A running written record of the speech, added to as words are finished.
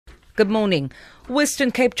Good morning. Western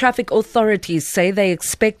Cape traffic authorities say they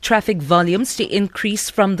expect traffic volumes to increase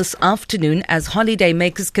from this afternoon as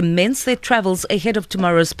holidaymakers commence their travels ahead of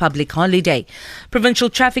tomorrow's public holiday. Provincial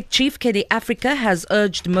Traffic Chief Kelly Africa has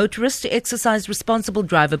urged motorists to exercise responsible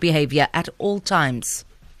driver behaviour at all times.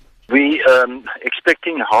 We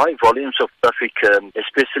expecting high volumes of traffic,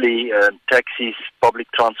 especially taxis, public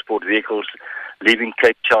transport vehicles leaving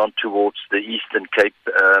Cape Town towards the Eastern Cape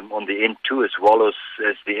on the N2 as well as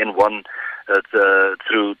the N1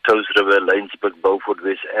 through Touws River, Laingsburg, Beaufort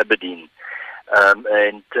West, Aberdeen.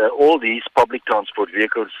 And all these public transport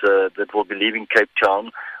vehicles that will be leaving Cape Town,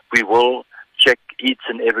 we will check each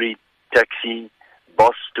and every taxi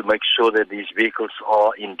bus to make sure that these vehicles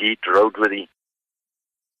are indeed roadworthy.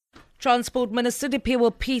 Transport Minister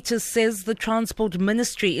Dipiwa Peters says the Transport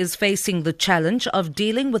Ministry is facing the challenge of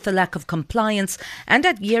dealing with the lack of compliance and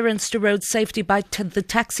adherence to road safety by the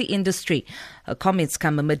taxi industry. Her comments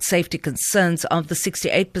come amid safety concerns of the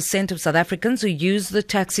 68% of South Africans who use the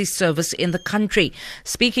taxi service in the country.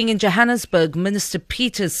 Speaking in Johannesburg, Minister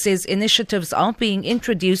Peters says initiatives are being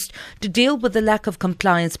introduced to deal with the lack of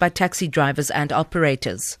compliance by taxi drivers and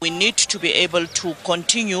operators. We need to be able to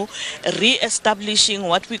continue re-establishing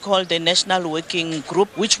what we call the National Working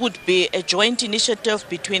Group, which would be a joint initiative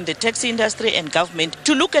between the taxi industry and government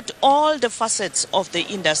to look at all the facets of the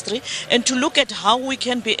industry and to look at how we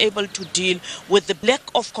can be able to deal with the lack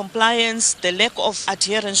of compliance, the lack of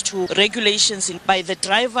adherence to regulations by the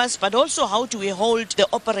drivers, but also how do we hold the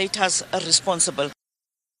operators responsible.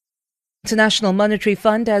 International Monetary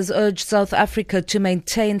Fund has urged South Africa to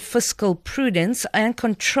maintain fiscal prudence and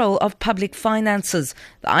control of public finances.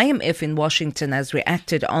 The IMF in Washington has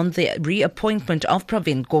reacted on the reappointment of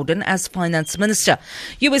Pravin Gordhan as finance minister.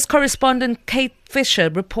 U.S. correspondent Kate Fisher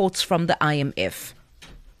reports from the IMF.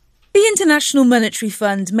 The International Monetary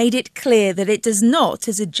Fund made it clear that it does not,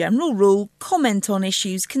 as a general rule, comment on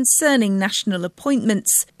issues concerning national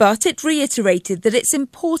appointments, but it reiterated that it's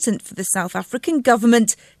important for the South African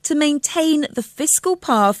government to maintain the fiscal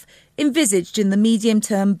path envisaged in the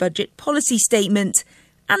medium-term budget policy statement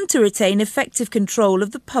and to retain effective control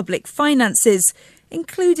of the public finances,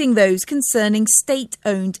 including those concerning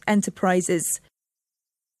state-owned enterprises.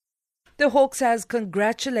 The Hawks has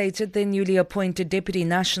congratulated their newly appointed Deputy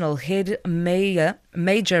National Head Major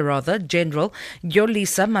General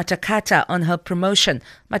Yolisa Matakata on her promotion.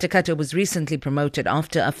 Matakata was recently promoted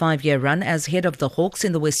after a 5-year run as head of the Hawks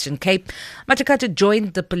in the Western Cape. Matakata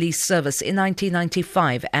joined the police service in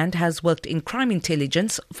 1995 and has worked in crime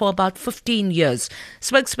intelligence for about 15 years.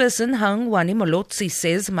 Spokesperson Hangwani Molotsi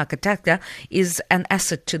says Matakata is an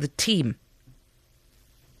asset to the team.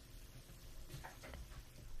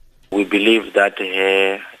 We believe that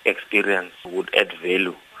her experience would add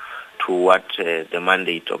value to what the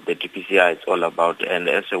mandate of the DPCI is all about. And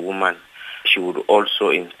as a woman, she would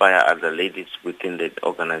also inspire other ladies within the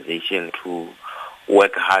organization to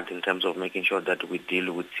work hard in terms of making sure that we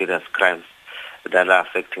deal with serious crimes that are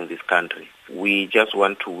affecting this country. We just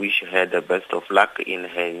want to wish her the best of luck in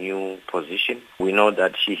her new position. We know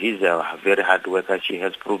that she is a very hard worker. She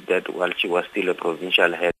has proved that while she was still a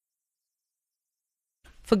provincial head.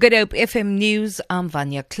 For Good Hope FM News, I'm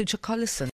Vanya Klucher-Collison.